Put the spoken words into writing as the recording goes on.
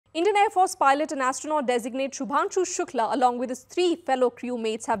Indian Air Force pilot and astronaut-designate Shubhanshu Shukla, along with his 3 fellow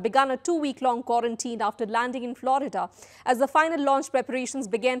crewmates, have begun a 2-week-long quarantine after landing in Florida as the final launch preparations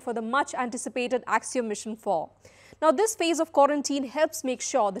began for the much-anticipated Axiom Mission-4. Now, this phase of quarantine helps make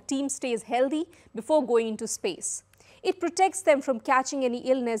sure the team stays healthy before going into space. It protects them from catching any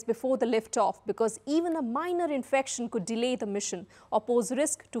illness before the liftoff, because even a minor infection could delay the mission or pose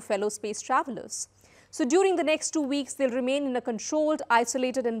risk to fellow space travelers. So during the next 2 weeks, they'll remain in a controlled,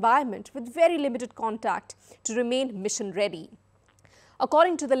 isolated environment with very limited contact to remain mission ready.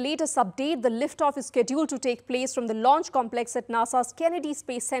 According to the latest update, the liftoff is scheduled to take place from the launch complex at NASA's Kennedy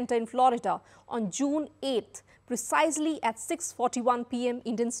Space Center in Florida on June 8th, precisely at 6:41 p.m.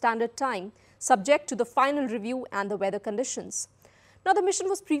 Indian Standard Time, subject to the final review and the weather conditions. Now, the mission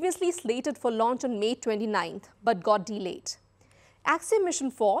was previously slated for launch on May 29th, but got delayed. Axiom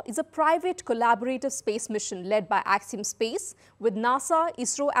Mission-4 is a private collaborative space mission led by Axiom Space with NASA,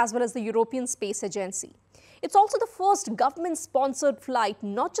 ISRO as well as the European Space Agency. It's also the first government-sponsored flight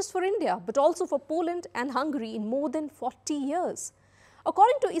not just for India but also for Poland and Hungary in more than 40 years.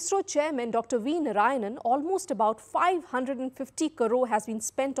 According to ISRO Chairman Dr. V. Narayanan, almost about 550 crore has been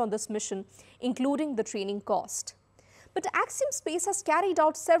spent on this mission, including the training cost. But Axiom Space has carried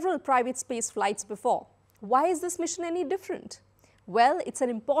out several private space flights before. Why is this mission any different? Well, it's an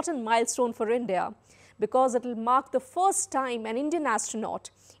important milestone for India because it will mark the first time an Indian astronaut,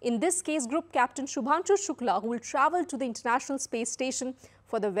 in this case Group Captain Shubhanshu Shukla, who will travel to the International Space Station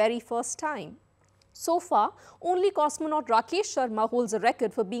for the very first time. So far, only cosmonaut Rakesh Sharma holds a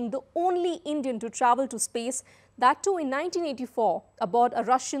record for being the only Indian to travel to space, that too in 1984 aboard a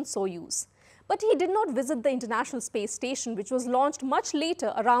Russian Soyuz. But he did not visit the International Space Station, which was launched much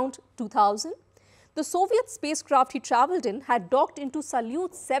later, around 2000. The Soviet spacecraft he travelled in had docked into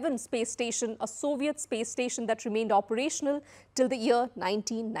Salyut-7 space station, a Soviet space station that remained operational till the year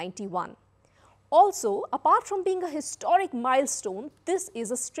 1991. Also, apart from being a historic milestone, this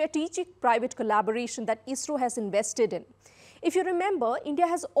is a strategic private collaboration that ISRO has invested in. If you remember, India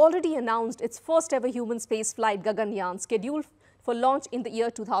has already announced its first ever human space flight, Gaganyaan, scheduled for launch in the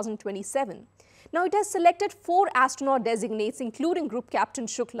year 2027. Now, it has selected 4 astronaut designates, including Group Captain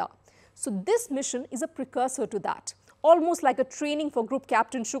Shukla. So this mission is a precursor to that, almost like a training for Group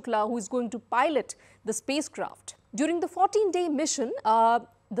Captain Shukla, who is going to pilot the spacecraft. During the 14-day mission,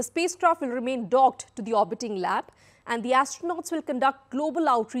 the spacecraft will remain docked to the orbiting lab, and the astronauts will conduct global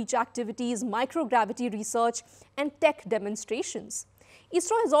outreach activities, microgravity research and tech demonstrations.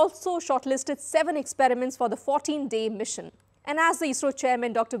 ISRO has also shortlisted 7 experiments for the 14-day mission. And as the ISRO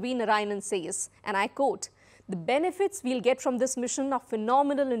chairman Dr. V. Narayanan says, and I quote, "The benefits we'll get from this mission are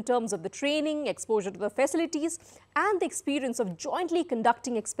phenomenal in terms of the training, exposure to the facilities and the experience of jointly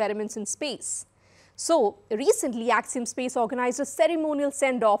conducting experiments in space." So, recently Axiom Space organized a ceremonial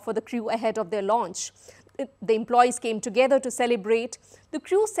send-off for the crew ahead of their launch. The employees came together to celebrate. The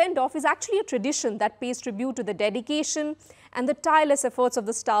crew send-off is actually a tradition that pays tribute to the dedication and the tireless efforts of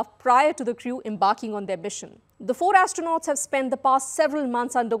the staff prior to the crew embarking on their mission. The 4 astronauts have spent the past several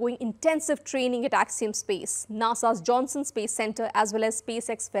months undergoing intensive training at Axiom Space, NASA's Johnson Space Center as well as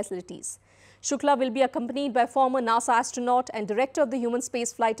SpaceX facilities. Shukla will be accompanied by former NASA astronaut and director of the human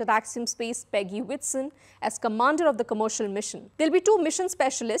space flight at Axiom Space, Peggy Whitson, as commander of the commercial mission. There will be 2 mission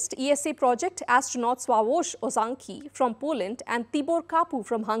specialists, ESA project astronaut Sławosz Ozanki from Poland and Tibor Kapu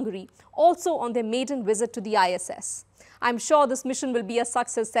from Hungary, also on their maiden visit to the ISS. I'm sure this mission will be a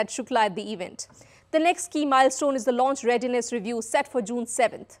success, said Shukla at the event. The next key milestone is the launch readiness review set for June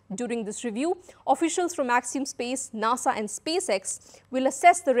 7th. During this review, officials from Axiom Space, NASA and SpaceX will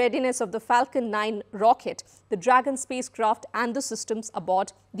assess the readiness of the Falcon 9 rocket, the Dragon spacecraft and the systems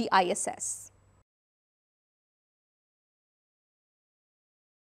aboard the ISS.